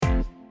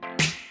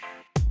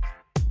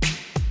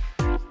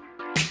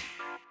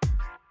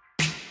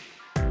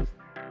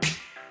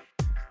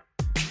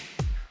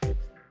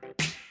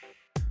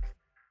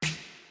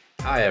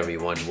Hi,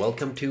 everyone.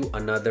 Welcome to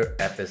another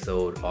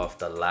episode of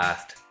the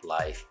Last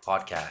Life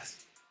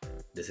podcast.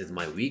 This is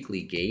my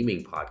weekly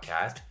gaming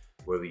podcast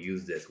where we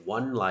use this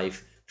one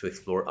life to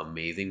explore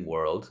amazing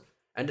worlds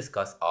and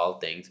discuss all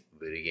things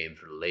video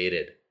games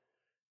related.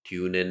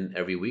 Tune in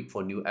every week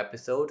for new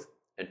episodes.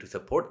 And to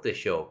support this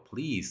show,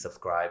 please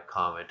subscribe,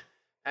 comment,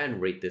 and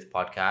rate this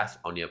podcast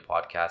on your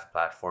podcast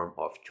platform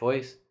of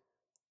choice.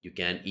 You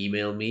can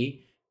email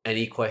me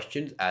any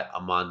questions at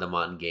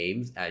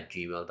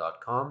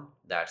amandamangames@gmail.com.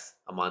 That's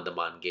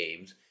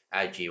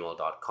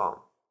amandamangames@gmail.com.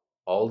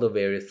 All the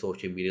various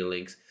social media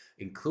links,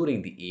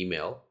 including the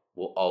email,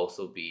 will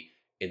also be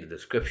in the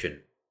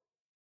description.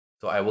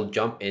 So I will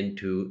jump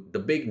into the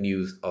big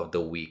news of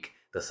the week,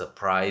 the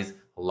surprise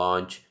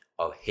launch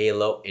of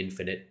Halo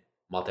Infinite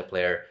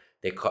multiplayer.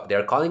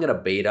 They're calling it a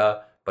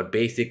beta, but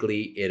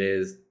basically it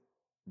is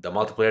the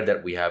multiplayer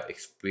that we have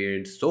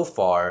experienced so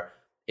far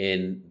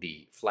in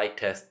the flight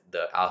test,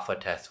 the alpha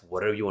test,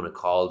 whatever you want to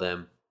call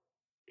them.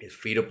 It's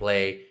free to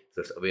play,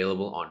 so it's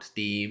available on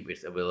Steam,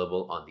 it's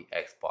available on the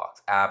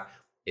Xbox app,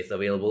 it's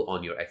available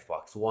on your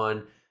Xbox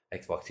One,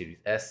 Xbox Series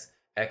S,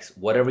 X,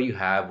 whatever you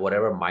have,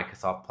 whatever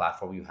Microsoft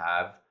platform you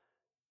have,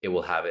 it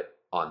will have it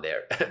on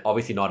there.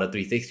 Obviously, not a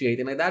 360 or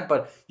anything like that,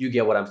 but you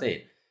get what I'm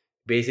saying.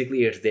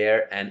 Basically, it's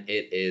there and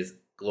it is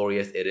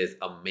glorious, it is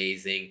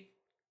amazing.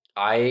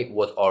 I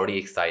was already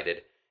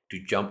excited to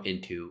jump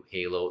into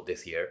Halo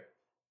this year,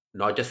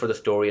 not just for the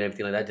story and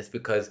everything like that, just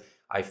because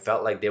I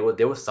felt like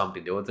there was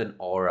something, there was an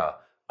aura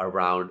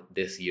around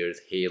this year's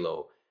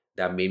Halo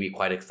that made me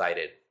quite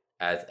excited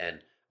as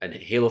an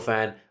Halo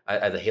fan,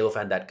 as a Halo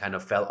fan that kind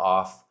of fell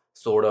off,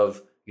 sort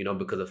of,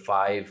 because of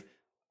five.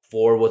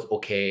 Four was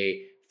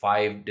okay.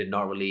 Five did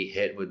not really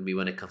hit with me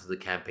when it comes to the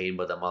campaign,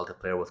 but the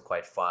multiplayer was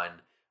quite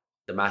fun.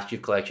 The Master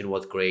Chief Collection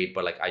was great,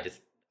 but like I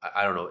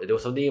don't know. There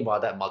was something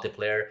about that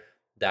multiplayer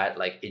that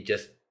like it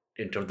just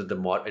in terms of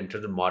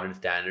modern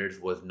standards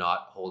was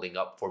not holding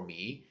up for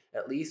me.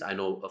 At least I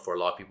know for a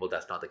lot of people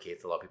that's not the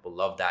case. A lot of people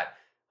love that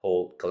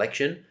whole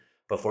collection,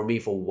 but for me,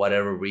 for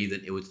whatever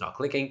reason, it was not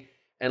clicking.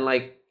 And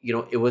like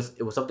it was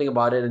something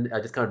about it, and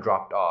I just kind of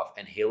dropped off.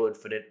 And Halo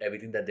Infinite,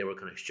 everything that they were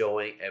kind of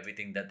showing,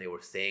 everything that they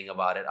were saying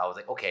about it, I was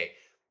like, okay,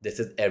 this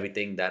is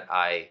everything that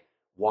I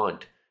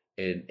want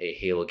in a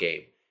Halo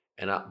game.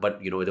 But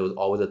there was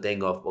always a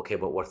thing of, okay,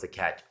 but what's the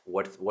catch?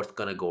 What's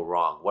gonna go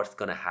wrong? What's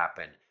gonna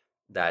happen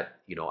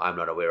that I'm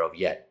not aware of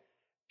yet?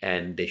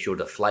 And they showed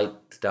the flight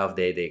stuff.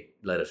 They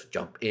let us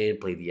jump in,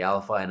 play the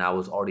alpha, and I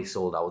was already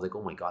sold. I was like,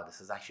 oh my god,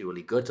 this is actually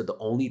really good. So the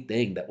only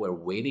thing that we're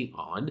waiting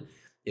on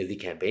is the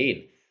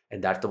campaign,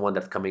 and that's the one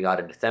that's coming out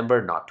in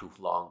December, not too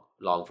long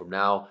from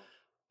now.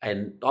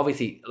 And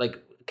obviously, like,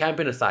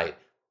 campaign aside,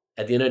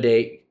 at the end of the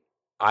day,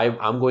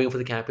 I'm going for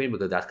the campaign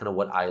because that's kind of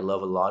what I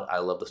love a lot. I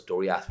love the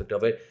story aspect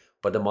of it,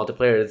 but the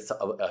multiplayer is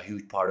a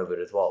huge part of it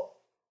as well.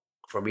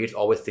 For me, it's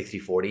always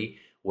 60-40,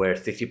 where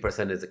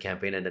 60% is the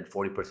campaign and then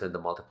 40% the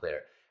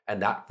multiplayer. And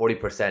that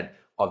 40%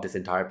 of this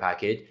entire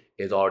package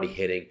is already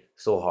hitting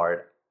so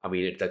hard. I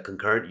mean, it's the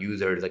concurrent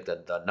users, like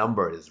the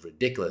number is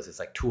ridiculous. It's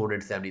like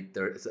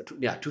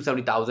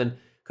 270,000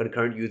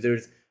 concurrent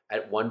users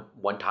at one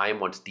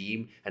time on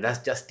Steam, and that's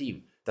just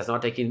Steam. That's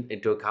not taking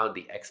into account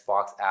the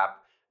Xbox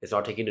app. It's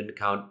not taking into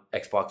account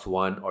Xbox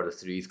One or the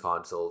Series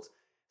consoles.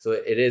 So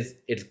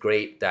it's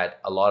great that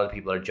a lot of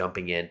people are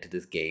jumping into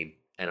this game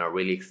and are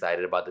really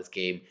excited about this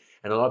game.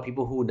 And a lot of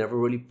people who never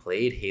really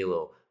played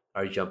Halo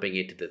are jumping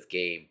into this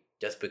game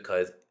just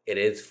because it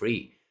is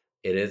free.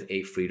 It is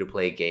a free to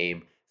play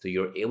game. So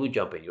you're able to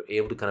jump in, you're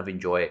able to kind of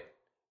enjoy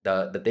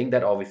the thing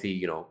that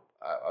obviously,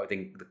 I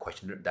think the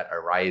question that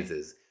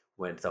arises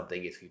when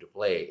something is free to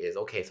play is,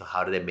 okay, so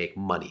how do they make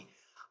money?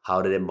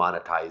 How do they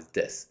monetize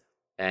this?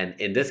 And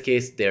in this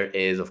case, there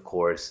is, of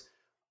course,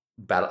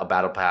 a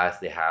battle pass.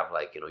 They have,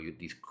 like,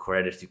 these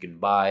credits you can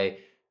buy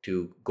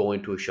to go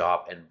into a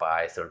shop and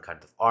buy certain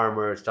kinds of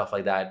armor, stuff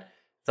like that.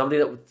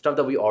 Stuff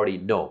that we already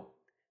know.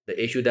 The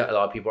issue that a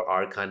lot of people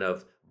are kind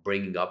of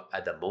bringing up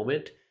at the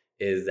moment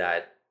is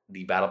that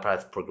the battle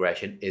pass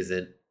progression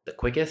isn't the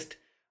quickest.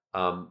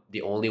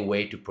 The only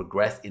way to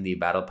progress in the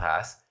battle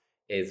pass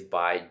is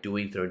by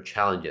doing certain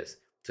challenges.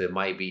 So it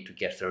might be to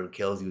get certain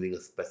kills using a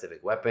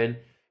specific weapon.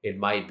 It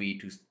might be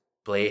to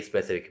play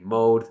specific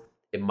modes.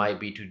 It might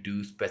be to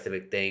do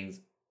specific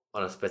things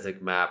on a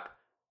specific map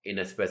in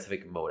a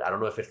specific mode. I don't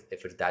know if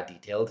it's that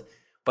detailed,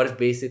 but it's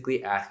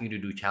basically asking you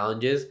to do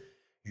challenges.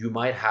 You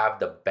might have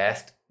the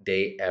best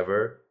day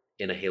ever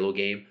in a Halo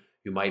game.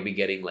 You might be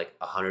getting like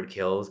 100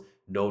 kills,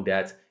 no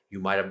deaths. You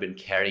might have been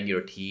carrying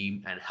your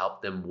team and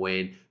helped them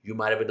win. You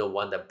might have been the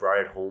one that brought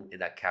it home in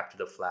that capture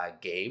the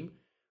flag game,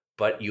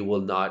 but you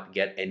will not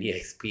get any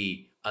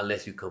XP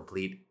unless you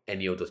complete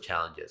any of those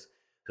challenges.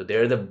 So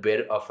there's a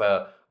bit of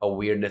a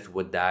weirdness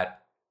with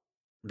that.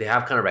 They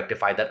have kind of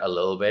rectified that a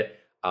little bit.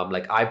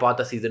 Like, I bought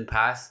the season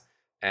pass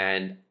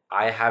and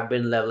I have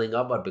been leveling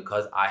up, but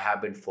because I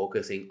have been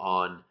focusing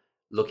on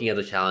looking at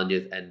the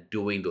challenges and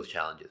doing those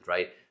challenges,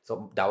 right?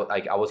 So that was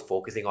like I was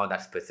focusing on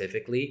that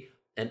specifically,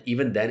 and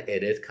even then,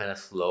 it is kind of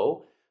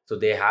slow. So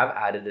they have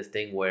added this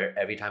thing where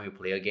every time you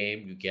play a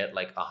game, you get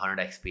like 100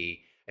 XP,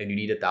 and you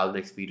need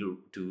 1,000 XP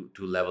to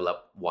level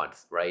up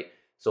once, right?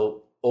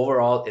 So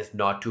overall, it's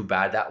not too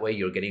bad that way.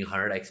 You're getting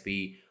 100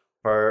 XP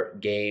per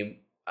game.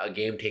 A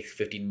game takes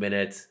 15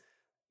 minutes.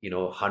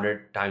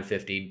 100 times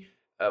 15,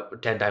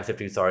 10 times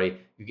 15.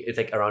 Sorry, it's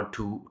like around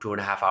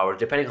 2.5 hours,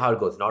 depending how it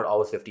goes. Not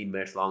always 15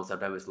 minutes long.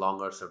 Sometimes it's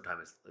longer.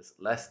 Sometimes it's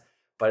less.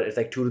 But it's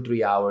like 2 to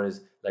 3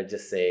 hours. Let's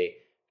just say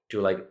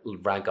to like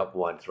rank up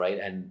once, right?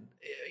 And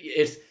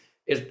it's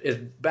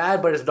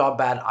bad, but it's not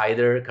bad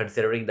either,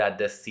 considering that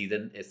this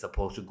season is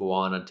supposed to go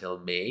on until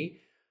May.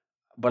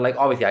 But like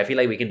obviously, I feel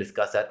like we can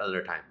discuss that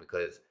another time,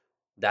 because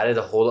that is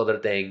a whole other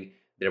thing.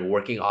 They're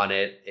working on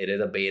it. It is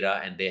a beta,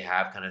 and they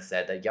have kind of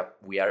said that, yep,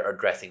 we are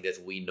addressing this.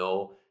 We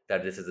know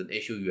that this is an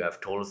issue. You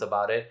have told us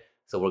about it,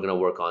 so we're gonna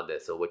work on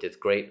this. So which is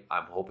great.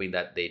 I'm hoping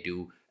that they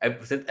do.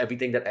 Since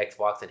everything that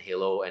Xbox and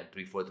Halo and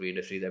 343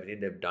 Industries, everything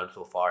they've done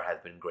so far has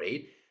been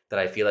great, that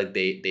I feel like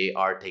they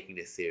are taking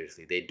this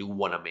seriously. They do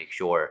want to make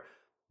sure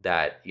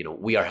that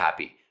we are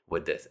happy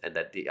with this, and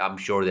that I'm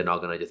sure they're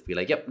not gonna just be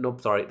like, yep,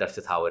 nope, sorry, that's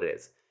just how it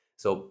is.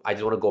 So I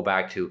just want to go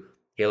back to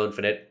Halo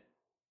Infinite.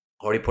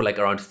 Already put like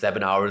around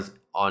 7 hours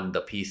on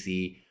the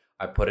PC.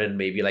 I put in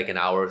maybe like an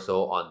hour or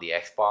so on the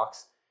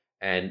Xbox,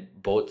 and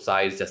both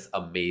sides just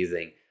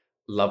amazing.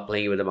 Love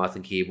playing it with the mouse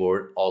and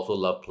keyboard. Also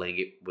love playing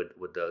it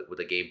with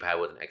the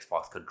gamepad with an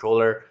Xbox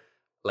controller.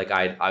 Like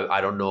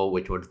I don't know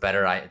which one's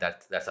better.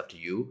 That's up to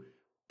you.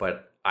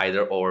 But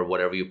either or,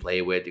 whatever you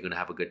play with, you're gonna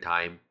have a good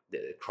time.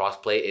 The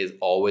crossplay is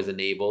always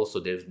enabled, so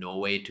there's no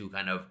way to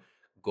kind of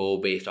go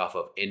based off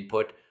of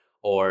input,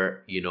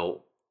 or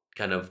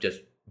kind of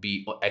just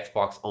be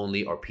Xbox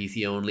only or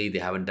PC only. They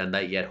haven't done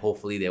that yet.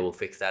 Hopefully they will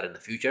fix that in the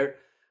future,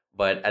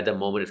 but at the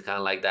moment it's kind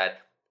of like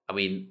that. I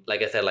mean,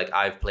 like I said, like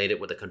I've played it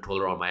with a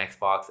controller on my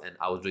Xbox, and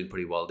I was doing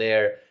pretty well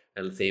there,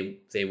 and the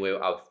same way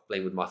I was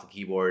playing with mouse and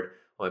keyboard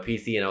on my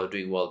PC, and I was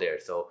doing well there.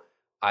 So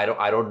I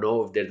don't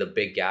know if there's a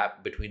big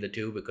gap between the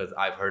two, because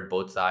I've heard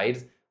both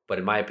sides, but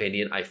in my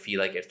opinion, I feel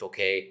like it's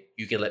okay.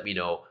 You can let me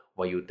know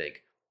what you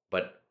think.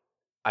 But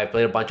I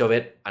played a bunch of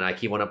it, and I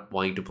keep on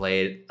wanting to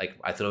play it. Like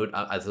as soon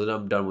as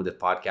I'm done with this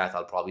podcast,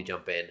 I'll probably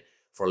jump in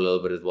for a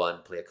little bit as well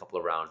and play a couple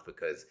of rounds,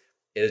 because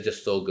it is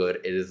just so good.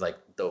 It is like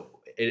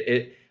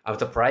I'm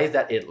surprised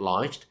that it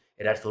launched.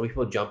 It had so many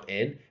people jump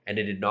in, and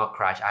it did not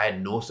crash. I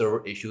had no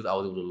server issues. I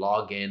was able to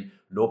log in,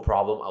 no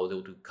problem. I was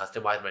able to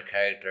customize my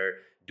character,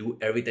 do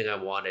everything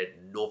I wanted,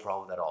 no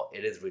problem at all.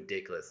 It is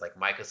ridiculous. Like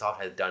Microsoft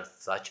has done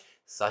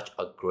such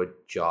a good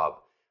job.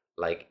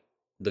 Like,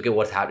 look at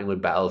what's happening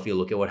with Battlefield.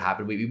 Look at what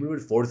happened even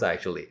with Forza,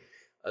 actually.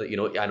 I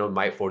know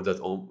my Forza's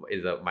own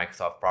is a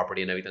Microsoft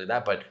property and everything like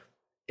that, but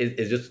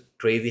it's just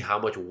crazy how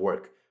much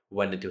work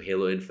went into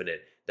Halo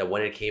Infinite. That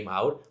when it came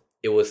out,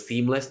 it was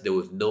seamless. There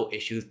was no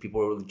issues.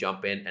 People were able to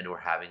jump in and were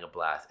having a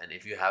blast. And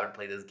if you haven't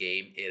played this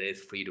game, it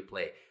is free to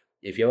play.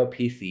 If you have a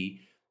PC,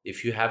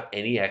 if you have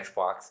any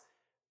Xbox,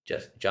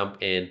 just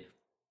jump in.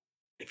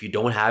 If you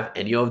don't have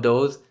any of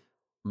those,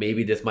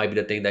 maybe this might be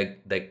the thing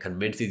that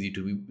convinces you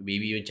to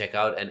maybe even check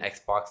out an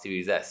Xbox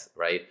Series S,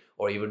 right?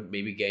 Or even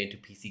maybe get into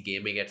PC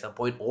gaming at some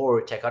point,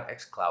 or check out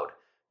xCloud,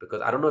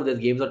 because I don't know if there's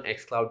games on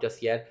xCloud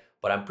just yet,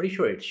 but I'm pretty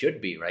sure it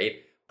should be, right?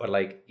 But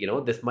like,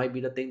 this might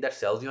be the thing that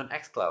sells you on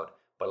xCloud.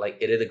 But like,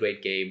 it is a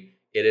great game.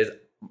 It is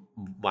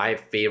my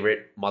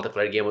favorite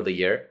multiplayer game of the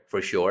year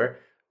for sure.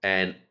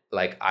 And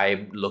like,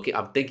 I'm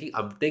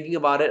thinking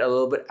about it a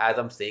little bit as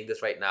I'm saying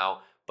this right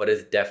now, but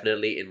it's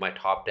definitely in my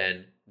top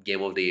 10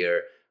 game of the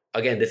year.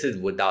 Again, this is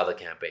without the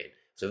campaign.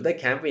 So if the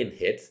campaign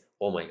hits,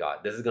 oh my god,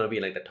 this is gonna be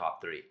like the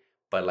top three.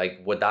 But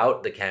like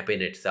without the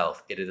campaign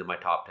itself, it is in my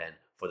top 10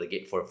 for the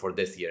game for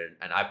this year.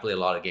 And I play a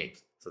lot of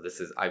games, so this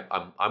is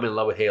I'm in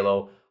love with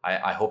Halo.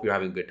 I hope you're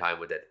having a good time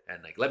with it.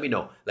 And like, let me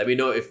know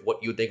if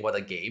what you think about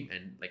the game,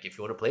 and like if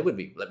you want to play with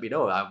me, let me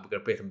know. I'm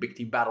gonna play some big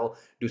team battle,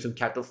 do some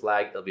Captain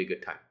Flag. It'll be a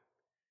good time.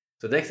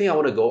 So the next thing I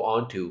want to go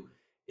on to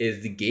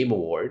is the Game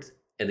Awards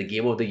and the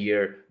Game of the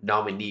Year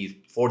nominees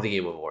for the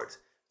Game Awards.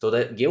 So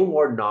the Game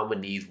Award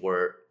nominees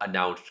were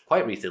announced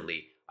quite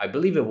recently. I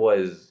believe it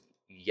was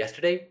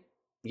yesterday.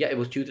 Yeah, it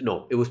was Tuesday.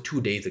 No, it was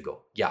 2 days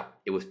ago. Yeah,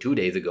 it was 2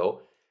 days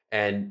ago.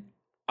 And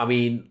I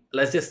mean,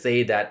 let's just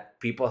say that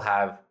people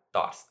have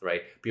thoughts,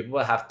 right? People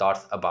have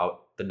thoughts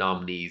about the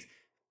nominees.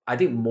 I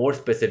think more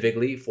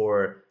specifically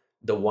for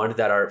the ones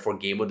that are for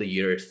Game of the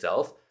Year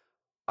itself.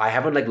 I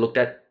haven't like looked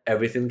at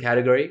every single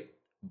category,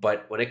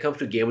 but when it comes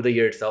to Game of the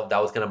Year itself,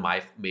 that was kind of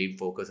my main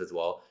focus as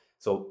well.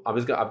 So I'm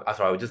sorry,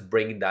 I was just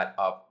bringing that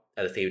up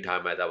at the same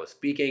time as I was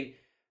speaking.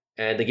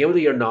 And the Game of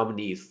the Year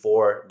nominees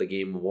for the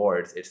Game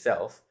Awards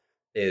itself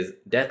is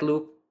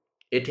Deathloop,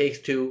 It Takes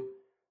Two,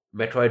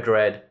 Metroid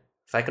Dread,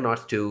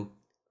 Psychonauts 2,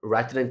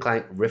 Ratchet and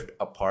Clank Rift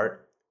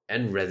Apart,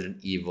 and Resident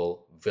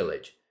Evil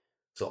Village.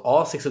 So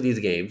all six of these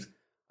games,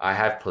 I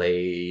have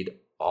played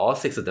all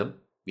six of them.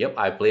 Yep,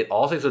 I played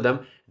all six of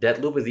them.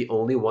 Deathloop is the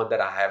only one that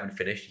I haven't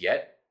finished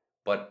yet,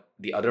 but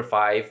the other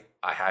five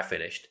I have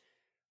finished.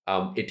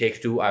 It Takes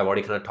Two, I've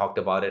already kind of talked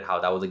about it, how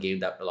that was a game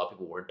that a lot of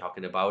people weren't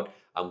talking about.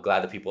 I'm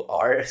glad that people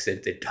are,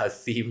 since it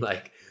does seem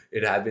like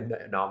it has been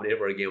nominated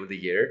for a game of the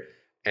year,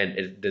 and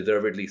it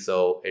deservedly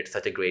so. It's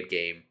such a great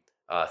game.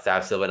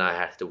 Sav Silva and I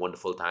had such a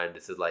wonderful time.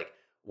 This is like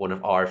one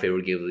of our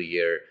favorite games of the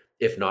year,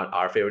 if not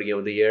our favorite game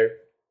of the year.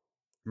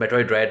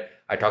 Metroid Dread,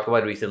 I talked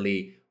about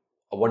recently.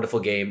 A wonderful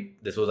game.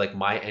 This was like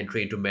my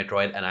entry into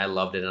Metroid, and I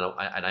loved it, and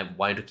I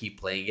wanted to keep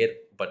playing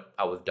it, but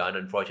I was done.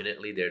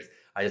 Unfortunately,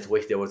 I just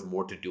wish there was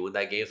more to do in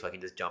that game, so I can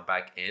just jump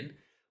back in.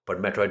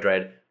 But Metroid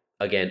Dread,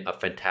 again, a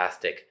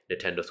fantastic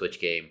Nintendo Switch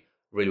game,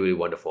 really really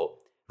wonderful.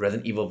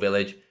 Resident Evil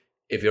Village.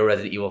 If you're a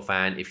Resident Evil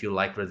fan, if you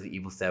like Resident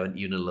Evil 7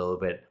 even a little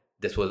bit,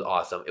 this was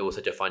awesome. It was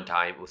such a fun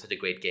time. It was such a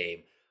great game.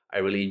 I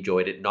really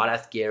enjoyed it. Not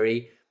as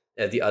scary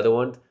as the other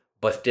ones,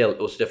 but still,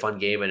 it was such a fun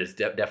game, and it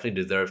definitely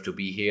deserves to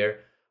be here.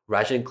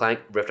 Ratchet and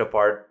Clank Rift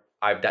Apart.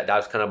 That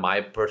was kind of my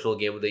personal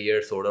game of the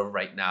year, sort of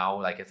right now.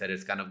 Like I said,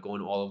 it's kind of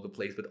going all over the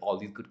place with all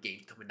these good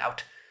games coming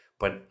out,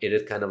 but it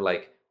is kind of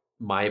like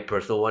my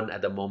personal one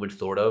at the moment,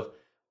 sort of.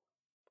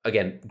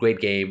 Again,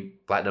 great game,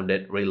 platinumed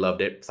it, really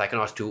loved it.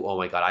 Psychonauts 2, oh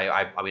my god,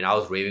 I mean, I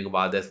was raving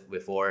about this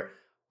before.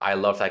 I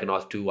love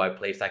Psychonauts 2. I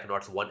played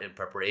Psychonauts 1 in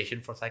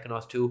preparation for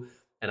Psychonauts 2,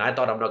 and I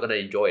thought I'm not gonna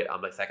enjoy it.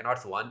 I'm like,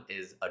 Psychonauts 1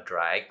 is a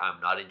drag.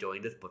 I'm not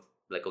enjoying this, but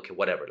like, okay,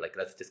 whatever. Like,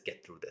 let's just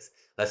get through this.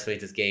 Let's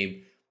finish this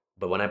game.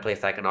 But when I played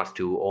Psychonauts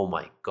 2, oh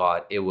my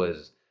god, it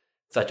was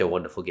such a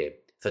wonderful game.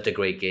 Such a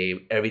great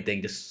game.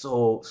 Everything just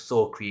so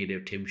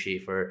creative. Tim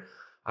Schafer,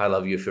 I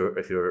love you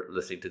if you're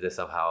listening to this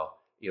somehow.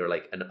 You're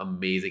like an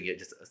amazing,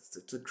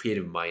 just a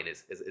creative mind.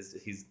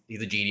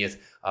 He's a genius.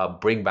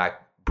 Bring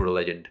back Brutal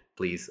Legend,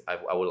 please.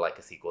 I would like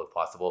a sequel if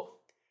possible.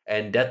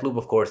 And Deathloop,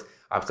 of course,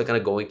 I'm still kind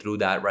of going through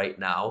that right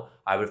now.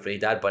 I haven't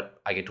finished that,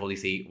 but I can totally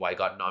see why I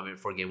got nominated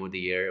for Game of the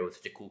Year. It was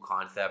such a cool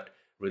concept,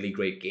 really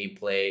great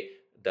gameplay,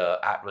 the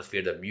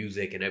atmosphere, the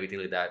music, and everything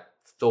like that.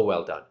 So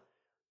well done.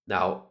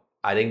 Now,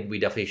 I think we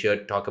definitely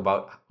should talk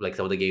about like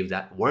some of the games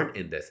that weren't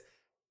in this.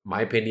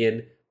 My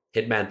opinion,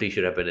 Hitman 3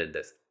 should have been in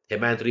this.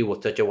 Hitman 3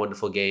 was such a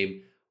wonderful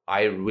game.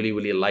 I really,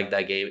 really liked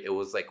that game. It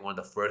was like one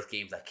of the first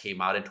games that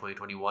came out in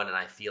 2021, and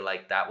I feel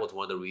like that was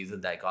one of the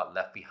reasons that I got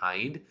left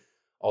behind.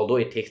 Although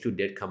It Takes Two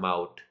did come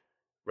out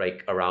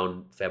like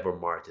around February,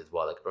 March as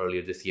well, like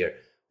earlier this year.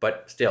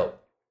 But still,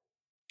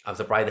 I'm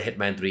surprised that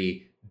Hitman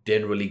 3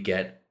 didn't really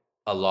get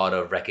a lot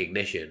of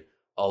recognition,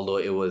 although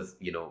it was,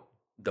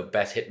 the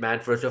best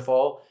Hitman, first of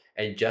all,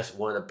 and just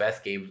one of the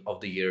best games of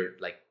the year,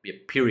 like, yeah,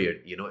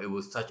 period. It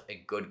was such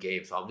a good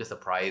game. So I'm just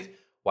surprised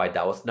why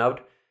that was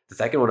snubbed. The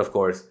second one, of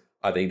course,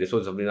 I think this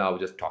was something that I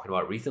was just talking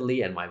about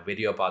recently, and my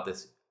video about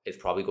this is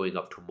probably going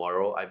up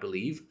tomorrow, I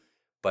believe.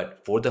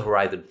 But Forza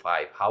Horizon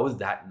 5, how is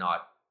that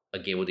not a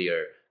Game of the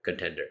Year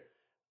contender?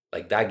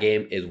 Like, that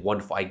game is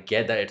wonderful. I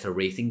get that it's a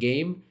racing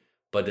game,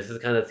 but this is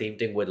kind of the same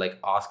thing with like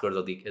Oscars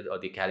or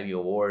the Academy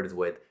Awards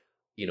with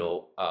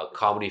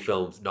comedy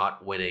films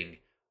not winning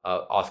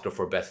Oscar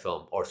for best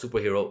film, or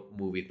superhero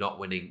movies not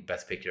winning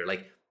best picture.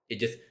 Like, it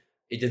just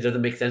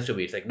doesn't make sense to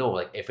me. It's like, no,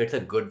 like, if it's a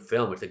good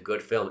film, it's a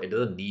good film. It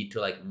doesn't need to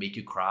like make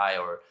you cry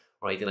or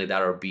anything like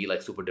that, or be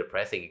like super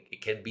depressing.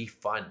 It can be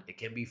fun. It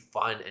can be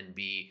fun and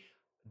be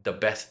the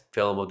best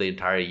film of the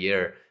entire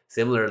year.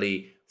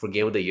 Similarly, for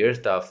Game of the Year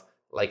stuff,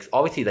 like,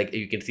 obviously, like,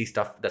 you can see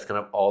stuff that's kind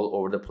of all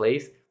over the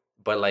place,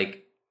 but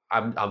like,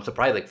 I'm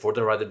surprised. Like,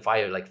 Forza Horizon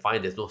 5, like,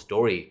 fine, there's no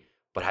story,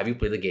 but have you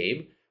played the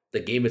game? The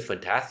game is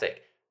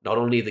fantastic. Not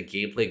only is the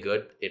gameplay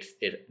good,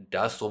 it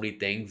does so many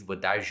things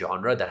with that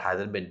genre that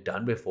hasn't been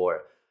done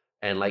before,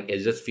 and like, it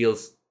just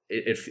feels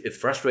it's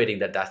frustrating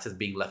that that's just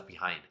being left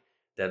behind.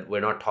 That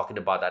we're not talking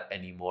about that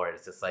anymore.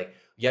 It's just like,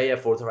 yeah,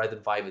 Forza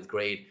Horizon 5 is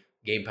great,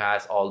 Game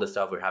Pass, all this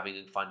stuff. We're having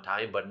a fun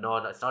time, but no,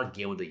 it's not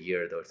Game of the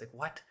Year though. It's like,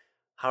 what?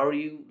 How are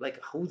you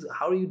like?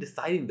 How are you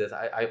deciding this?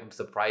 I'm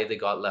surprised they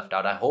got left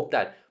out. I hope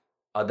that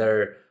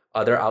other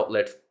other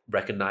outlets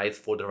recognize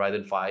Forza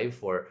Horizon 5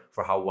 for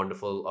how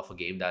wonderful of a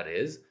game that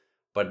is.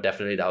 But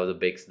definitely that was a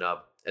big snub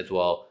as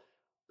well.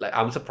 Like,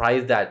 I'm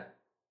surprised that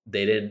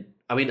they didn't.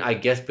 I mean, I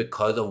guess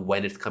because of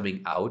when it's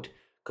coming out,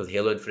 because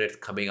Halo Infinite's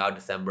coming out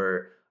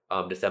December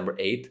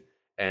 8th,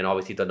 and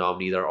obviously the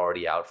nominees are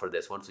already out for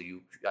this one. So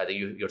I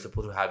think you're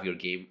supposed to have your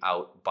game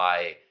out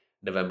by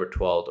November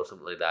 12th or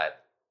something like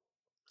that.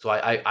 So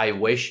I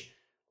wish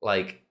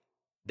like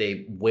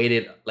they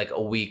waited like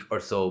a week or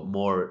so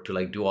more to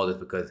like do all this,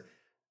 because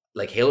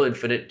like Halo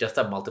Infinite, just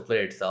that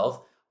multiplayer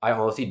itself, I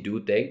honestly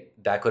do think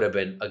that could have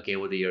been a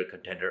Game of the Year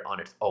contender on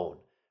its own,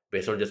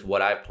 based on just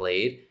what I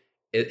played.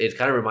 It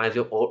kind of reminds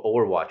me of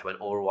Overwatch, when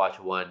Overwatch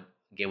won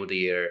Game of the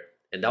Year,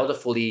 and that was a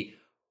fully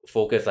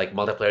focused like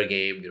multiplayer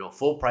game,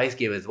 full price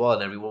game as well,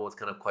 and everyone was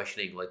kind of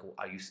questioning like,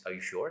 are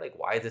you sure? Like,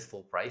 why is this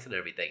full price and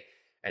everything?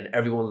 And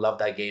everyone loved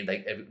that game.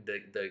 Like,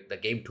 the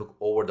game took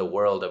over the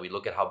world. I mean,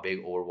 look at how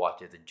big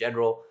Overwatch is in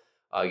general.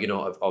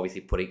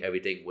 Obviously putting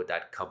everything with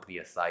that company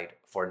aside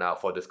for now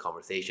for this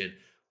conversation.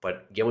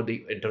 But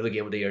in terms of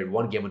Game of the Year,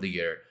 one Game of the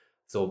Year.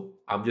 So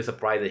I'm just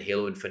surprised that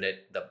Halo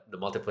Infinite, the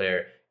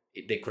multiplayer,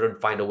 they couldn't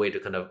find a way to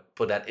kind of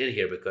put that in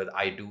here, because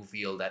I do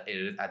feel that it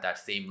is at that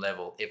same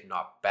level, if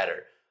not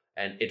better.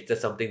 And it's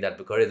just something that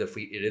because it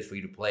is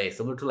free to play,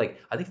 similar to like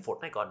I think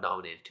Fortnite got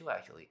nominated too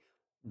actually.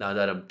 Now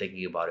that I'm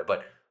thinking about it,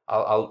 but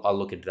I'll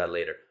look into that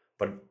later.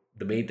 But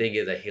the main thing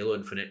is that Halo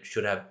Infinite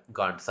should have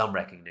gotten some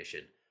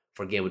recognition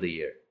for Game of the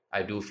Year.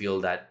 I do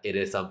feel that it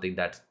is something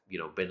that's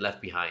been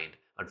left behind,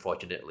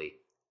 unfortunately.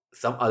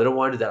 Some other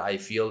ones that I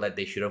feel that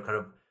they should have kind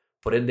of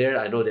put in there.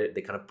 I know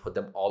they kind of put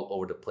them all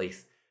over the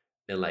place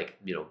in like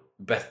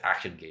best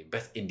action game,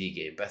 best indie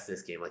game, best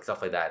this game, like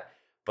stuff like that.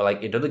 But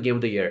like in terms of Game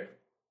of the Year,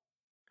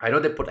 I know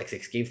they put like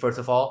 6 games first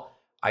of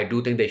all. I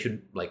do think they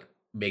should like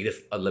make this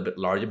a little bit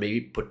larger.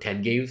 Maybe put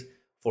 10 games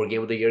for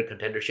Game of the Year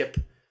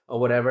contendership or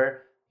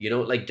whatever.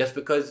 Like just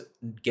because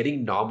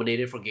getting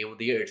nominated for Game of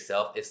the Year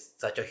itself is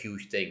such a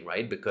huge thing,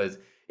 right? Because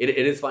it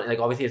is fun. Like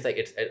obviously, it's like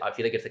I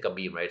feel like it's like a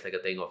meme, right? It's like a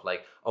thing of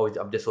like, oh,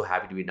 I'm just so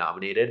happy to be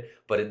nominated.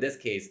 But in this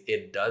case,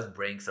 it does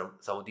bring some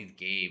of these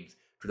games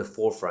to the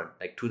forefront,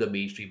 like to the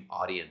mainstream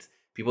audience.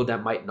 People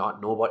that might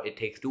not know what It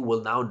Takes Two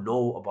will now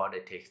know about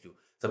It Takes Two.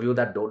 Some people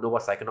that don't know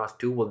what Psychonauts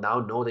 2 will now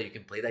know that you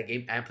can play that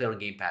game and play on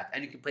Game Pass,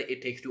 and you can play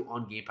It Takes Two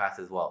on Game Pass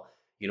as well.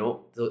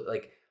 So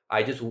like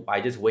I just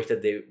wish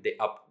that they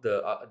up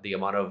the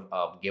amount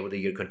of Game of the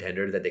Year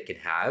contenders that they can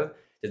have,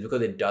 just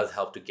because it does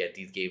help to get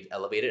these games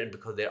elevated, and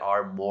because there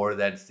are more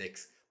than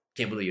 6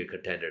 Game of the Year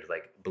contenders.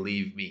 Like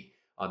believe me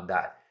on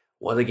that.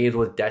 One of the games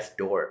was Death's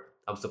Door.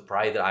 I'm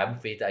surprised that I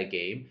haven't played that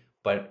game,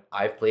 but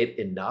I've played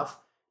enough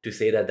to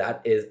say that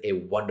that is a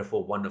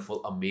wonderful,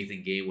 wonderful,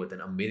 amazing game with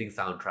an amazing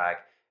soundtrack,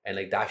 and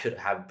like that should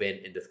have been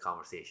in this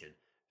conversation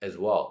as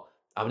well.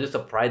 I'm just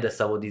surprised that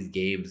some of these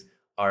games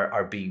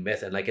are being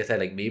missed, and like I said,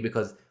 like maybe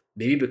because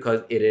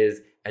it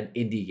is an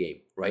indie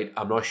game, right?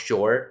 I'm not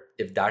sure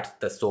if that's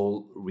the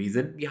sole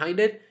reason behind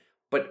it,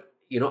 but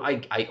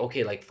I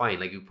okay, like fine,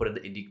 like you put in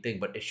the indie thing,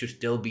 but it should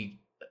still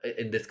be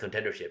in this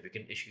contendership. You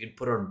can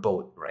put it on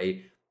both,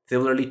 right?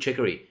 Similarly,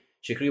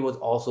 Chicory was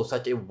also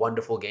such a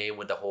wonderful game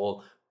with the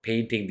whole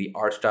painting, the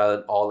art style,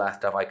 and all that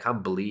stuff. I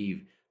can't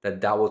believe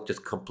that was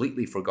just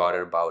completely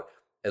forgotten about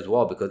as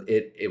well, because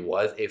it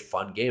was a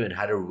fun game and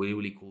had a really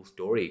really cool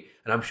story.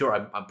 And I'm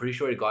pretty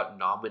sure it got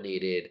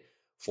nominated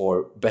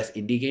for best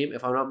indie game,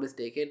 if I'm not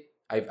mistaken.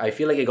 I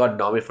feel like it got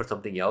nominated for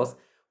something else,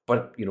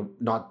 but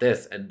not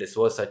this. And this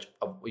was such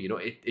a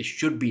it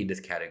should be in this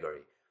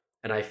category.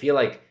 And I feel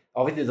like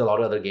obviously there's a lot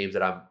of other games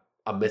that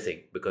I'm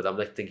missing, because I'm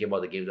like thinking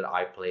about the games that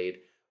I played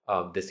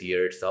this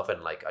year itself,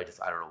 and like I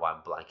don't know why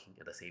I'm blanking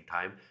at the same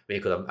time. Maybe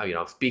because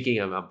I'm speaking,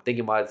 I'm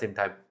thinking about it at the same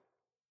time.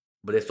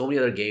 But there's so many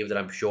other games that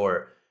I'm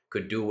sure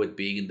could do with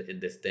being in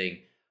this thing.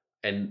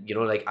 And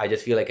like I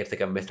just feel like it's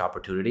like a missed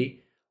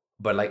opportunity.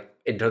 But like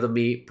in terms of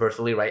me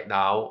personally right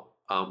now,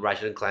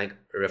 Ratchet and Clank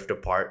Rift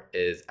Apart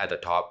is at the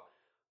top.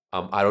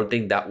 I don't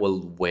think that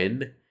will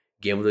win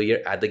Game of the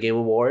Year at the Game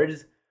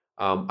Awards.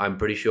 I'm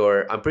pretty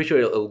sure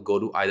it'll go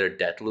to either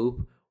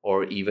Deathloop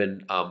or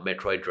even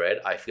Metroid Dread.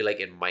 I feel like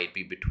it might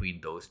be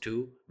between those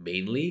two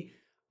mainly.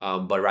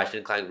 But Ratchet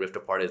and Clank Rift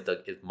Apart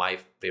is my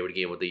favorite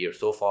game of the year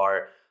so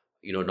far.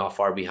 Not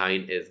far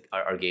behind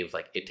are games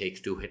like It Takes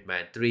Two,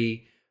 Hitman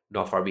 3.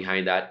 Not far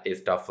behind that is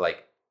stuff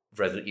like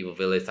Resident Evil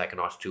Village,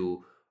 Psychonauts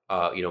 2,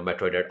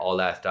 Metroid Dread, all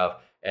that stuff.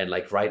 And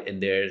like right in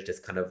there is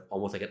just kind of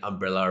almost like an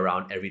umbrella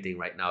around everything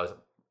right now is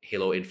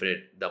Halo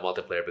Infinite, the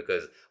multiplayer,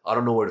 because I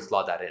don't know where to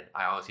slot that in.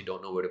 I honestly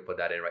don't know where to put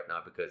that in right now,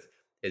 because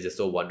it's just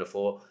so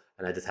wonderful,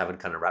 and I just haven't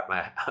kind of wrapped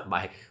my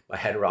my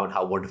head around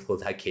how wonderful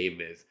that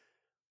game is.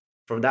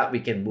 From that, we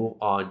can move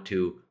on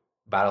to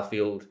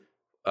Battlefield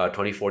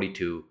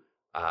 2042,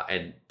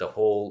 and the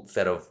whole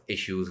set of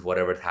issues,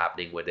 whatever's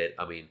happening with it.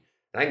 I mean,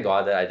 thank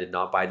God that I did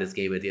not buy this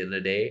game at the end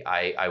of the day.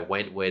 I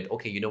went with,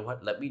 okay, you know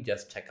what? Let me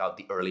just check out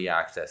the early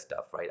access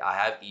stuff, right? I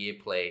have EA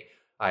Play,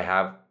 I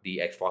have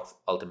the Xbox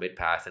Ultimate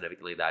Pass and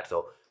everything like that.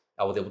 So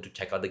I was able to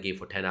check out the game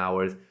for 10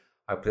 hours.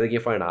 I played the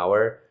game for an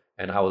hour,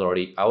 and I was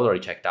already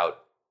checked out.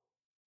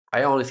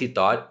 I honestly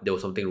thought there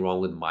was something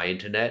wrong with my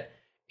internet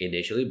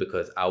initially,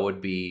 because I would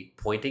be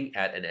pointing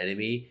at an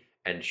enemy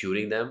and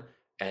shooting them,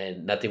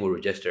 and nothing would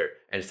register.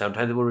 And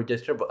sometimes it would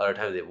register, but other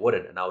times it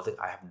wouldn't. And I was like,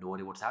 I have no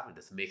idea what's happening.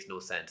 This makes no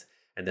sense.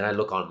 And then I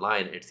look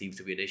online, and it seems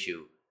to be an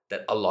issue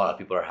that a lot of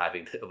people are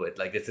having with.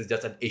 Like, this is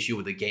just an issue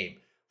with the game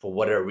for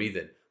whatever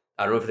reason.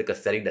 I don't know if it's like a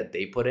setting that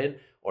they put in,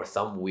 or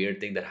some weird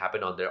thing that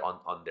happened on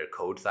their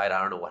code side. I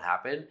don't know what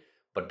happened.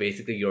 But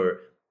basically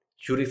you're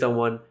shooting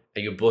someone,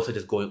 and your bullets are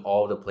just going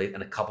all over the place,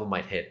 and a couple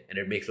might hit, and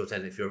it makes no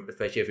sense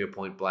especially if you're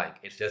point blank.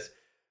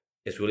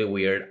 It's really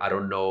weird. I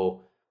don't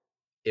know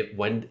if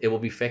when it will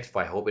be fixed,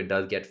 but I hope it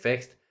does get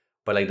fixed.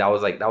 But like that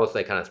was like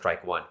kind of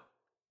strike one.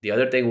 The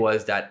other thing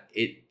was that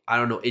I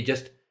don't know, it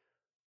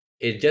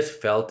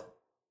just felt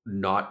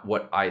not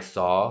what I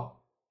saw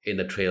in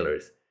the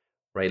trailers,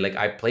 right? Like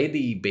I played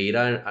the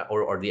beta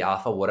or the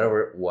alpha,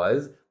 whatever it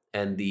was,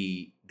 and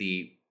the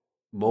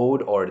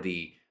mode or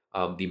the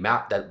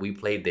map that we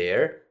played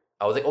there.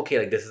 I was like, okay,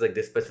 like this is like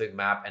this specific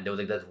map, and there was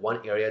like there's one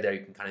area there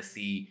you can kind of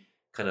see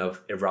kind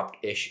of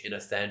erupt-ish in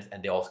a sense,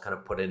 and they also kind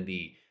of put in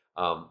the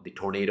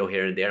tornado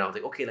here and there, and I was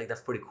like, okay, like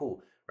that's pretty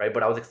cool, right?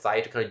 But I was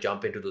excited to kind of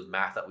jump into those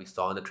maps that we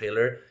saw in the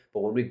trailer. But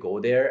when we go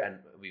there and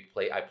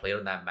I played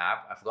on that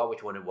map. I forgot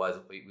which one it was.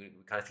 We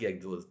kind of see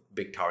like those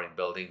big towering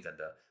buildings and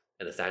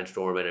the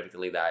sandstorm and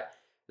everything like that.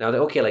 And I was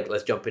like, okay, like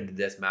let's jump into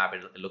this map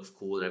and it looks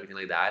cool and everything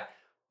like that.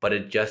 But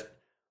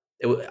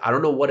I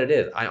don't know what it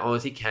is. I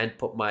honestly can't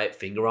put my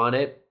finger on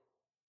it.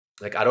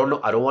 Like I don't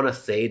know. I don't want to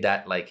say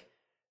that like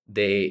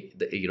it's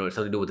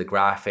something to do with the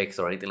graphics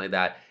or anything like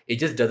that. It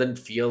just doesn't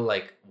feel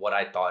like what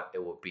I thought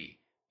it would be.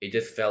 It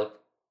just felt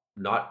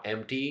not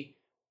empty,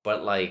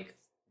 but like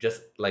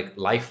just like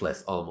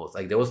lifeless almost.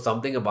 Like there was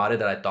something about it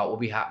that I thought would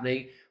be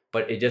happening,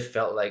 but it just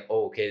felt like,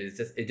 oh, okay,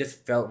 it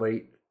just felt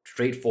very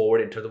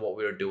straightforward in terms of what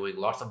we were doing.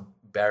 Lots of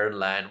barren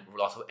land,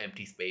 lots of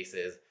empty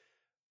spaces,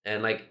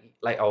 and like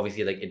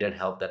obviously like it didn't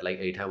help that like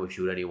anytime we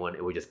shoot anyone,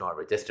 it would just not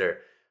register.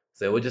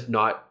 So it was just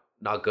not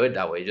good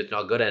that way. Just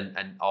not good.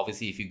 And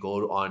obviously, if you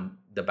go on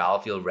the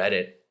Battlefield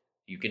Reddit,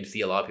 you can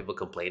see a lot of people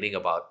complaining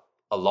about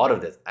a lot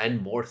of this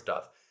and more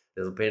stuff.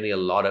 There's apparently a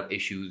lot of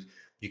issues.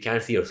 You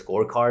can't see your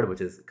scorecard,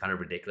 which is kind of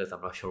ridiculous.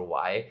 I'm not sure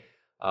why,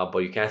 but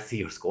you can't see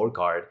your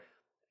scorecard.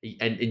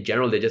 And in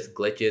general, they're just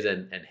glitches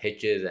and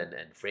hitches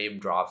and frame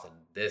drops and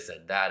this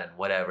and that and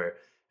whatever.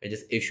 And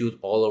just issues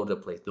all over the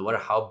place. No matter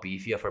how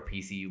beefy of a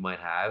PC you might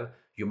have,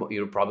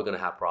 you're probably going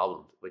to have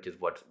problems, which is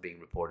what's being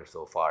reported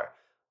so far.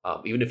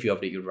 Even if you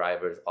update your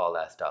drivers, all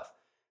that stuff.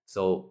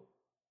 So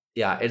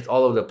yeah, it's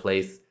all over the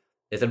place.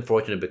 It's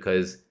unfortunate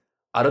because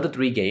out of the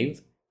three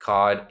games,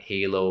 COD,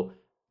 Halo,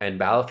 and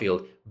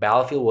Battlefield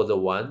was the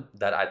one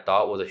that I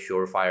thought was a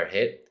surefire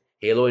hit.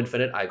 Halo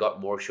Infinite, I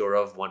got more sure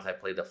of once I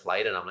played the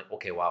flight, and I'm like,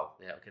 okay, wow,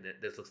 yeah, okay,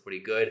 this looks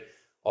pretty good.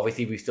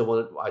 Obviously,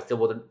 I still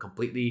wasn't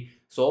completely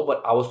sold,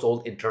 but I was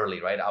sold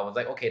internally, right? I was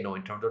like, okay, no,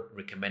 in terms of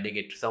recommending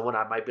it to someone,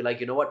 I might be like,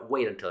 you know what,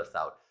 wait until it's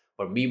out.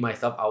 But me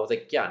myself, I was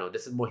like, yeah, no,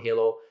 this is more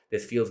Halo.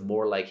 This feels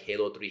more like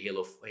Halo 3,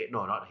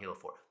 no, not Halo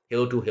 4,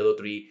 Halo 2, Halo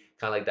 3,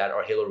 kind of like that,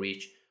 or Halo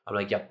Reach. I'm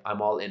like, yep,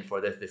 I'm all in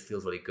for this. This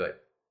feels really good.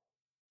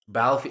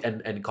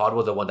 Battlefield and COD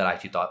was the one that I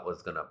actually thought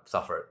was gonna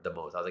suffer the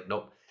most. I was like,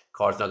 nope,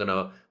 COD's not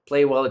gonna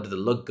play well. It doesn't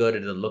look good.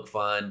 It doesn't look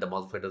fun. The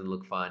multiplayer doesn't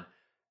look fun.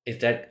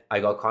 Instead, I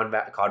got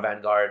COD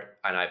Vanguard,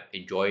 and I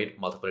enjoyed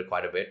multiplayer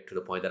quite a bit to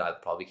the point that I'll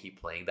probably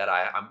keep playing that.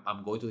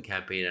 I'm going through the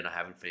campaign and I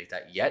haven't finished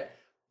that yet,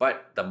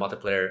 but the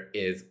multiplayer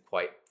is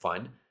quite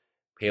fun.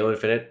 Halo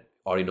Infinite,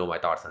 already know my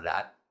thoughts on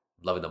that.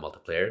 Loving the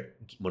multiplayer,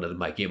 one of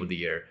my game of the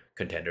year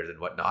contenders and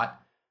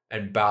whatnot.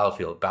 And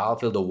Battlefield,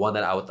 the one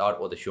that I thought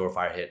was a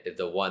surefire hit, is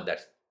the one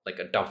that's like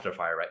a dumpster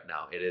fire right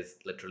now. It is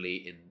literally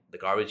in the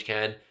garbage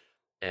can,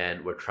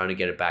 and we're trying to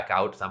get it back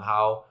out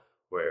somehow.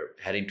 We're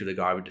heading to the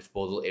garbage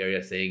disposal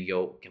area saying,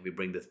 yo, can we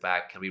bring this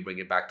back? Can we bring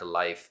it back to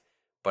life?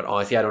 But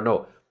honestly, I don't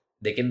know.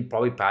 They can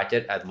probably patch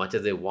it as much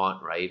as they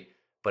want, right?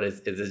 But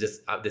is it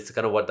just, this is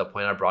kind of what the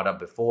point I brought up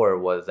before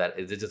was that,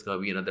 is it just going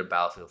to be another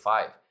Battlefield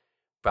 5?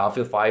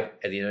 Battlefield 5,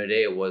 at the end of the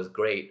day, was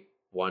great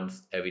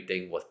once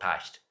everything was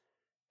patched.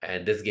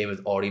 And this game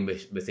is already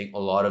missing a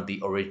lot of the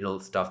original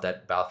stuff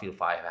that Battlefield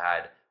 5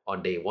 had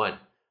on day one.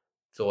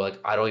 So, like,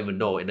 I don't even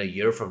know. In a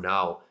year from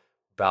now,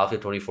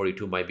 Battlefield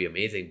 2042 might be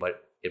amazing,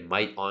 but it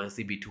might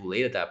honestly be too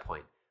late at that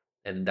point.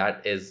 And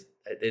that is,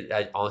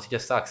 it honestly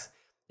just sucks.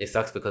 It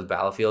sucks because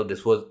Battlefield,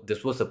 this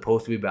was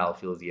supposed to be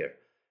Battlefield's year.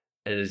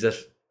 And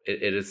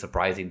it is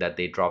surprising that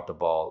they dropped the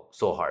ball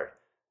so hard.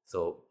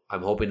 So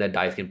I'm hoping that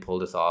DICE can pull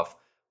this off.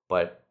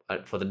 But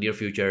for the near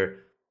future,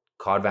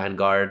 COD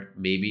Vanguard,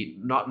 maybe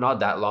not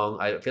that long.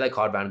 I feel like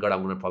COD Vanguard,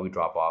 I'm going to probably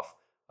drop off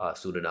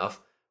soon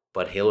enough.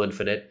 But Halo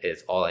Infinite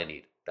is all I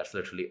need. That's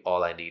literally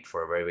all I need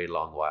for a very, very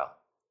long while.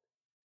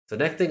 So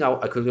next thing I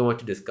quickly want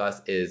to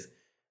discuss is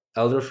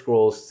Elder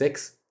Scrolls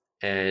 6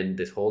 and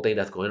this whole thing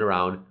that's going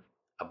around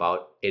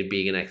about it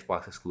being an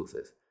Xbox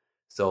exclusive.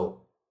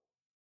 So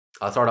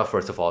I'll start off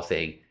first of all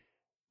saying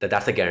that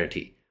that's a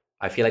guarantee.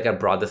 I feel like I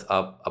brought this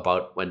up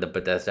about when the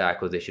Bethesda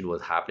acquisition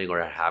was happening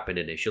or had happened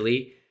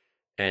initially.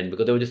 And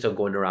because they were just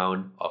going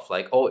around of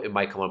like, oh, it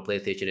might come on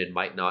PlayStation, it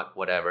might not,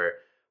 whatever.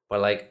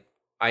 But like,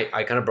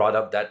 I kind of brought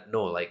up that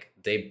no, like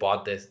they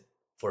bought this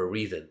for a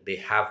reason. They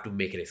have to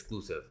make it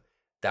exclusive.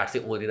 That's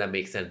the only thing that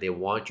makes sense. They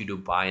want you to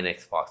buy an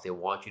Xbox. They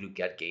want you to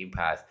get Game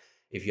Pass.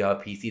 If you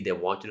have a PC, they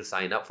want you to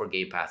sign up for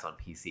Game Pass on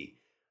PC.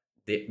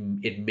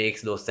 It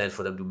makes no sense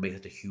for them to make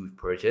such a huge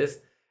purchase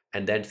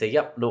and then say,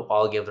 yep, no,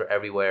 all games are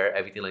everywhere,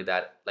 everything like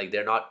that. Like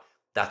that's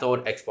not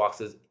what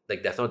Xbox is,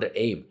 like that's not their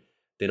aim.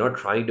 They're not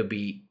trying to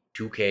be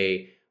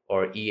 2K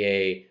or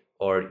EA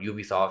or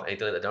Ubisoft,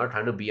 anything like that. They're not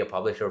trying to be a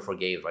publisher for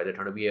games, right? They're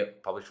trying to be a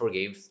publisher for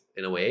games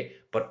in a way,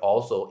 but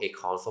also a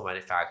console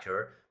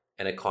manufacturer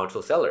and a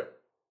console seller.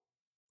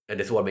 And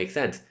this is what makes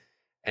sense.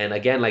 And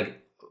again,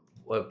 like,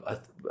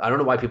 I don't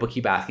know why people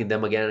keep asking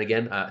them again and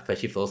again,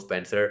 especially Phil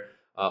Spencer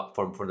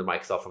from the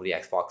Microsoft, from the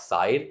Xbox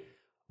side.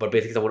 But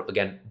basically, someone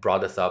again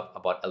brought this up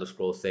about Elder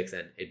Scrolls 6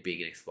 and it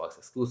being an Xbox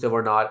exclusive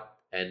or not.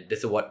 And this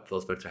is what Phil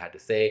Spencer had to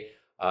say,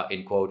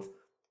 in quotes,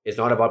 "It's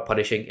not about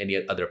punishing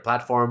any other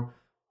platform.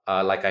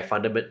 Like I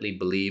fundamentally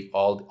believe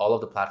all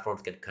of the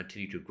platforms can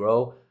continue to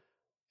grow,"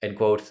 end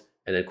quotes.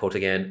 And then quotes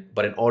again,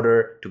 "But in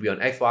order to be on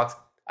Xbox,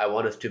 I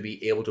want us to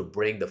be able to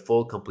bring the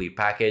full complete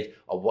package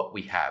of what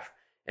we have.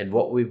 And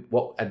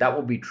that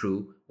will be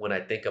true when I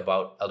think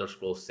about Elder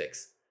Scrolls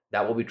 6.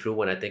 That will be true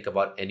when I think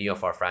about any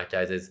of our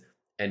franchises,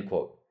 end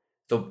quote.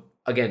 So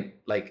again,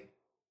 like,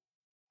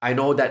 I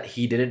know that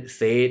he didn't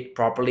say it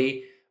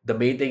properly. The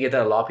main thing is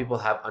that a lot of people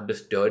have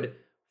understood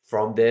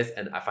from this,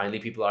 and finally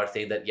people are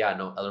saying that, yeah,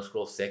 no, Elder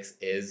Scrolls 6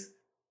 is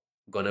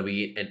gonna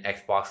be an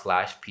Xbox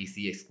slash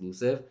PC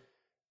exclusive.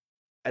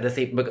 At the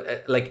same,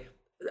 like,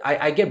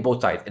 I get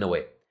both sides in a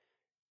way.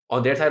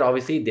 On their side,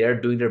 obviously, they're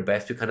doing their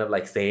best to kind of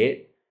like say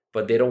it,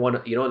 but they don't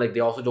want to, like,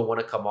 they also don't want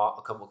to come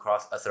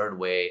across a certain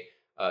way.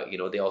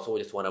 They also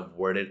just want to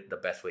word it the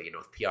best way,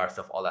 PR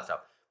stuff, all that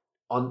stuff.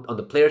 On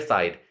the player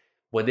side,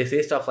 when they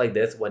say stuff like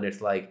this, when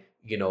it's like,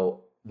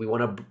 we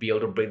want to be able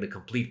to bring the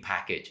complete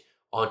package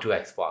onto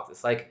Xbox,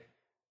 it's like,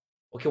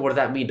 okay, what does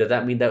that mean? Does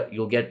that mean that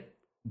you'll get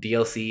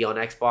DLC on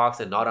Xbox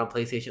and not on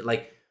PlayStation?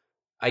 Like,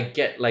 I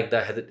get like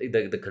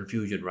the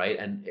confusion, right?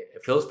 And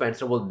Phil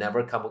Spencer will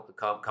never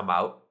come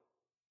out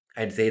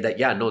and say that,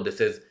 yeah, no,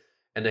 this is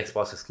an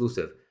Xbox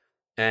exclusive.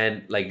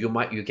 And like,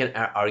 you can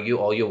argue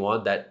all you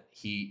want that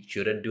he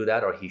shouldn't do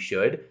that or he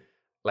should.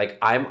 Like,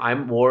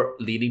 I'm more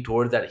leaning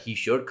towards that he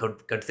should,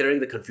 considering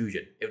the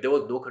confusion. If there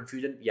was no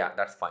confusion, yeah,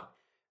 that's fine.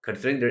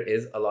 Considering there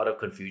is a lot of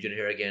confusion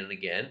here again and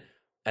again,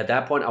 at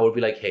that point I would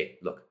be like, hey,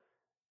 look,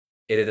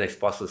 it is an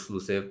Xbox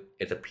exclusive.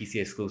 It's a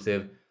PC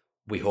exclusive.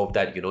 We hope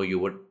that you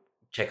would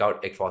check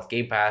out Xbox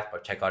Game Pass or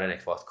check out an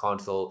Xbox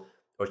console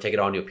or check it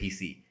on your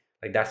PC.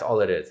 Like, that's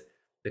all it is.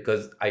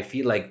 Because I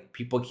feel like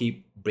people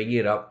keep bringing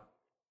it up,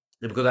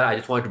 and because I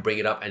just wanted to bring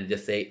it up and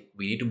just say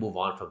we need to move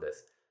on from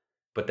this.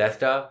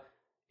 Bethesda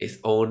is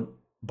owned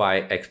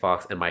by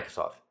Xbox and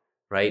Microsoft,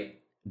 right?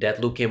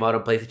 Deathloop came out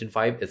on PlayStation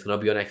 5. It's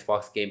gonna be on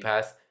Xbox Game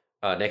Pass.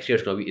 Next year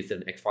it's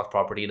an Xbox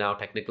property now,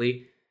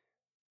 technically.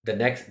 The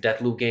next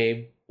Deathloop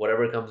game,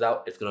 whatever comes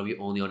out, it's gonna be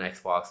only on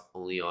Xbox,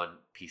 only on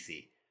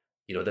PC.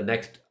 The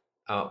next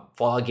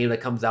Fallout game that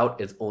comes out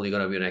is only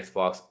gonna be on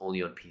Xbox,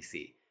 only on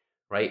PC,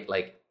 right?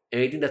 Like,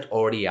 anything that's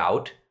already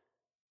out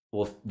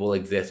will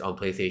exist on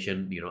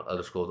PlayStation.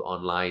 Elder Scrolls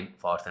Online,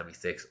 Fallout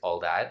 76, all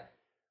that.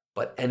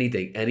 But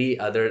any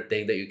other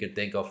thing that you can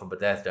think of from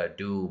Bethesda,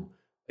 Doom,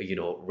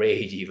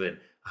 Rage, even.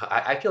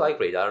 I actually like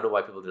Rage. I don't know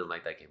why people didn't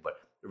like that game, but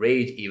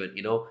Rage, even,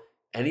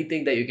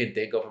 anything that you can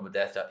think of from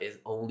Bethesda is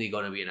only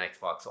going to be an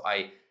Xbox. So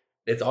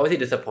it's obviously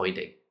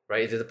disappointing,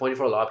 right? It's disappointing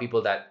for a lot of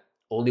people that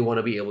only want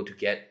to be able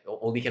to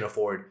only can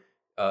afford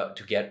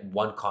to get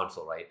one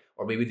console, right?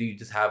 Or maybe you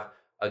just have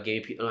a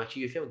game.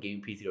 Actually, if you have a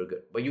game PC, you're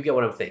good. But you get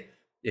what I'm saying.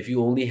 If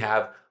you only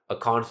have a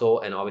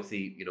console, and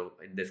obviously,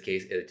 in this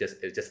case, it's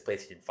just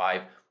PlayStation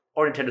 5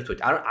 or Nintendo Switch.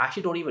 I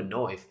actually don't even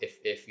know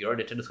if you're a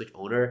Nintendo Switch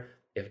owner,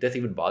 if this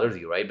even bothers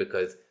you, right?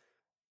 Because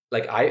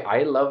like,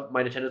 I love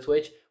my Nintendo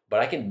Switch, but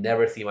I can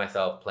never see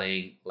myself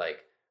playing like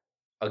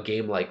a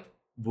game like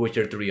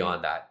Witcher 3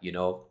 on that.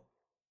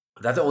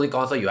 That's the only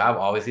console you have.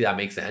 Obviously, that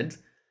makes sense.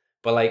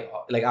 But like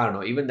I don't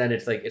know. Even then,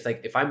 it's like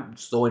if I'm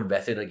so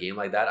invested in a game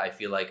like that, I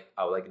feel like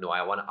I would, like, no,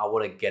 I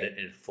want to get it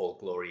in full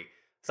glory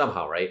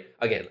somehow, right?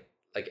 Again,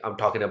 like, I'm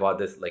talking about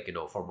this, like,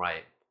 from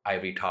my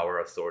ivory tower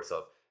of sorts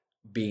of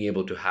being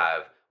able to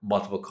have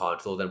multiple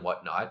consoles and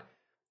whatnot.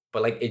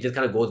 But like, it just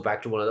kind of goes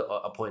back to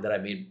a point that I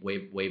made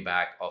way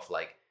back of,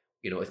 like,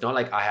 it's not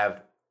like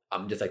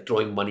I'm just like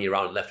throwing money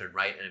around left and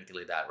right and everything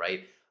like that,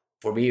 right?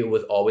 For me, it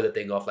was always a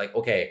thing of like,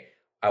 okay,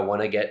 I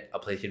want to get a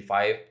PlayStation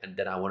 5, and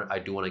then I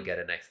do want to get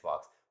an Xbox.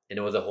 And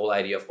it was a whole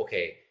idea of,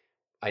 okay,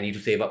 I need to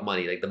save up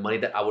money. Like, the money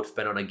that I would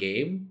spend on a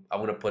game, I'm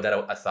going to put that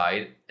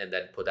aside and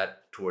then put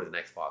that towards an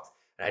Xbox.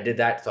 And I did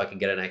that so I can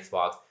get an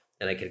Xbox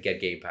and I can get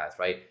Game Pass,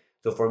 right?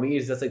 So for me,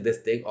 it's just like this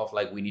thing of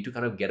like, we need to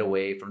kind of get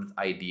away from this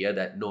idea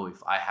that, no,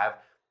 if I have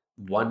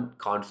one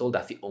console,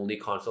 that's the only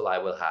console I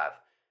will have.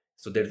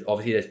 So there's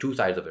two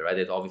sides of it, right?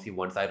 There's obviously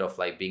one side of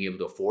like being able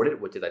to afford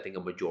it, which is, I think, a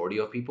majority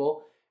of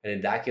people. And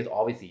in that case,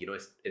 obviously,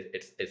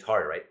 it's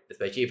hard, right?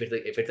 Especially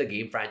if it's a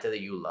game franchise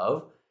that you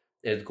love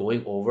and it's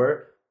going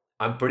over.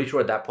 I'm pretty sure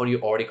at that point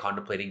you're already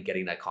contemplating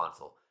getting that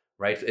console,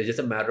 right? So it's just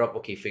a matter of,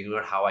 okay, figuring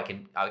out how I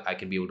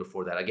can be able to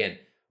afford that. Again,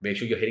 make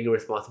sure you're hitting your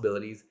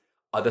responsibilities.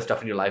 Other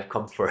stuff in your life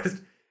comes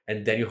first,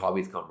 and then your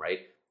hobbies come, right?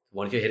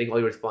 Once you're hitting all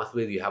your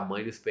responsibilities, you have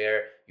money to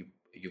spare.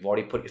 You've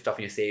already put your stuff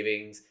in your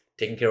savings,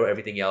 taking care of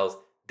everything else.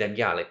 Then,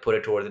 yeah, like, put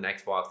it towards an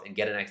Xbox and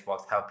get an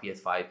Xbox. Have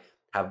PS5.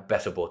 Have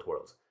best of both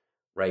worlds,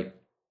 right?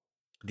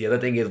 The other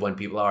thing is when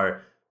people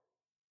are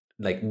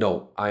like,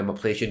 no, I'm a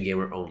PlayStation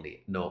gamer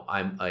only. No,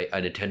 I'm a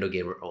Nintendo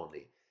gamer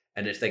only.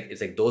 And it's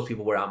like those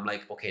people where I'm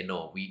like, okay,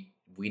 no, we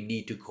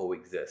need to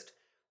coexist.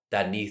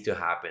 That needs to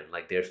happen.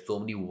 Like, there's so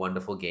many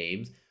wonderful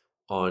games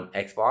on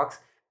Xbox,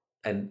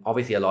 and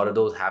obviously a lot of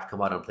those have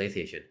come out on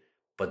PlayStation,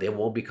 but they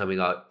won't be coming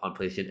out on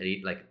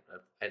PlayStation like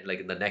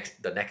in the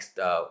next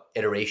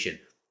iteration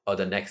or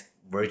the next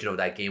version of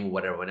that game or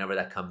whatever, whenever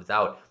that comes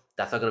out.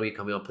 That's not going to be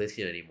coming on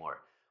PlayStation anymore.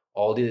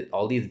 All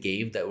these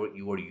games that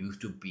you were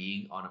used to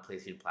being on a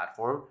PlayStation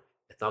platform,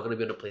 it's not going to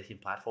be on a PlayStation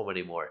platform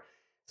anymore.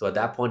 So at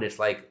that point, it's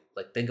like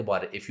think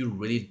about it. If you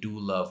really do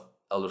love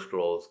Elder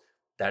Scrolls,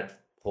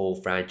 that whole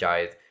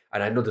franchise,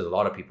 And I know there's a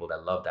lot of people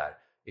that love that.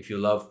 If you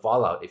love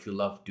Fallout, if you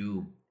love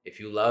Doom, if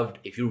you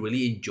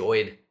really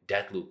enjoyed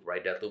Deathloop,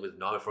 right? Deathloop is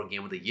nominated for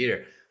Game of the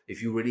Year.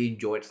 If you really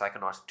enjoyed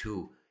Psychonauts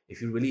 2,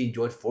 if you really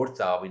enjoyed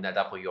Forza, I mean, at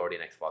that point you're already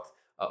an Xbox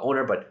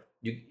owner, but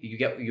you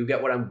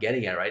get what I'm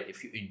getting at, right?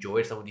 If you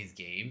enjoyed some of these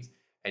games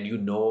and you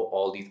know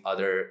all these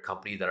other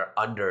companies that are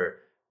under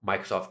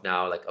Microsoft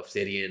now, like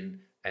Obsidian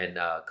and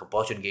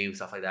Compulsion Games,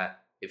 stuff like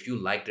that. If you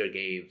like their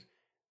games,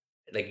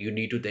 like you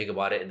need to think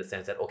about it in the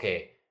sense that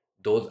okay,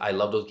 those I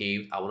love those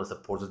games. I want to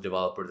support those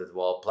developers as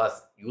well.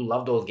 Plus, you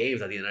love those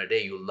games at the end of the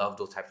day. You love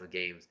those types of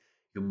games.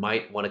 You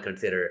might want to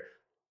consider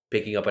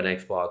picking up an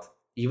Xbox,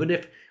 even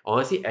if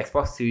honestly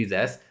Xbox Series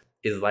S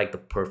is like the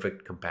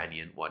perfect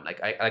companion one.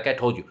 Like I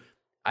told you,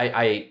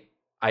 I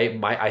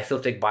still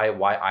stick by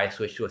why I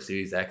switched to a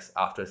Series X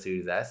after a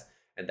Series S,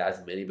 and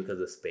that's mainly because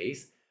of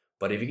space.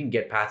 But if you can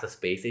get past the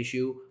space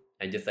issue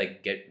and just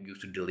like get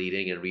used to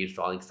deleting and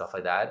reinstalling stuff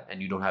like that,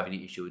 and you don't have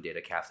any issue with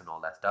data caps and all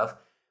that stuff,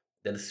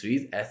 then the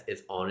Series S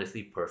is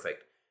honestly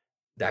perfect.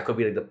 That could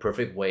be like the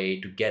perfect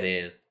way to get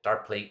in,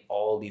 start playing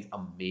all these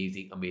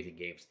amazing, amazing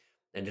games.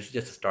 And this is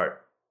just a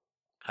start.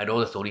 I know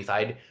on the Sony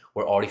side,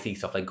 we're already seeing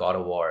stuff like God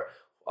of War,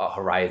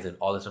 Horizon,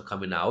 all this stuff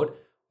coming out.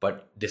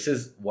 But this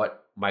is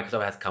what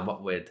Microsoft has come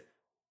up with,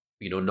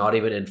 not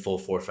even in full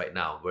force right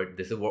now.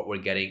 This is what we're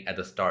getting at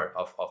the start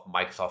of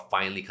Microsoft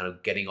finally kind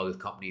of getting all these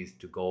companies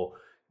to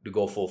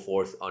go full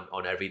force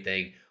on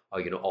everything.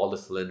 All the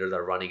cylinders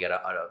are running at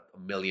a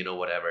million or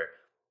whatever.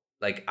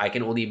 Like I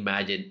can only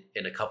imagine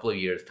in a couple of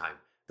years' time,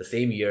 the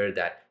same year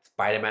that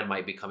Spider-Man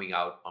might be coming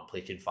out on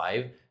PlayStation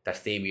 5, that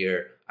same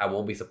year, I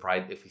won't be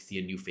surprised if we see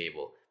a new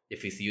Fable,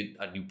 if we see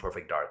a new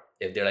Perfect Dark.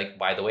 If they're like,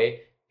 by the way,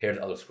 here's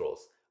Elder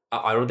Scrolls.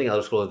 I don't think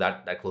Elder Scrolls is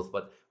that close,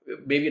 but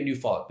maybe a new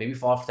Fallout, maybe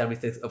Fallout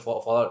 76,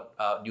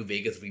 Fallout New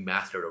Vegas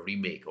remastered or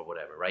remake or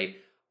whatever, right?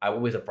 I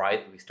won't be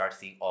surprised if we start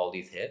seeing all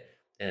these hit,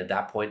 and at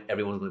that point,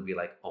 everyone's going to be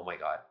like, "Oh my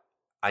god,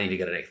 I need to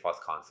get an Xbox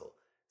console."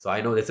 So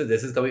I know this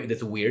is coming. This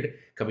is weird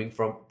coming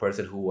from a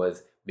person who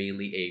was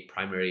mainly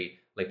primarily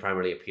a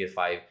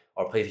PS5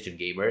 or PlayStation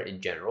gamer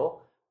in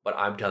general. But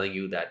I'm telling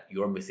you that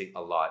you're missing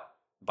a lot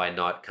by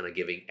not kind of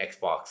giving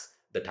Xbox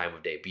the time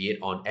of day, be it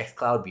on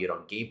xCloud, be it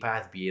on Game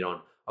Pass, be it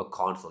on a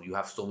console. You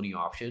have so many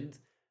options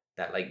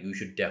that like you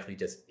should definitely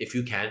just, if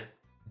you can,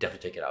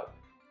 definitely check it out.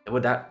 And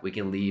with that, we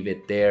can leave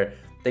it there.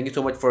 Thank you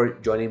so much for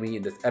joining me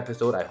in this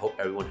episode. I hope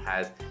everyone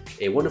has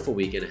a wonderful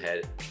weekend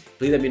ahead.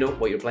 Please let me know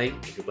what you're playing.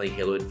 If you're playing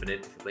Halo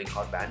Infinite, if you're playing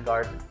COD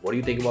Vanguard, what do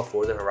you think about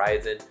Forza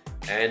Horizon?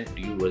 And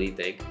do you really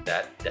think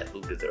that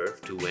Deathloop deserves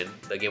to win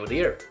the Game of the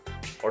Year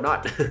or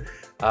not?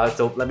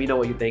 So let me know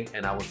what you think,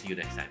 and I will see you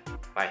next time.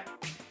 Bye.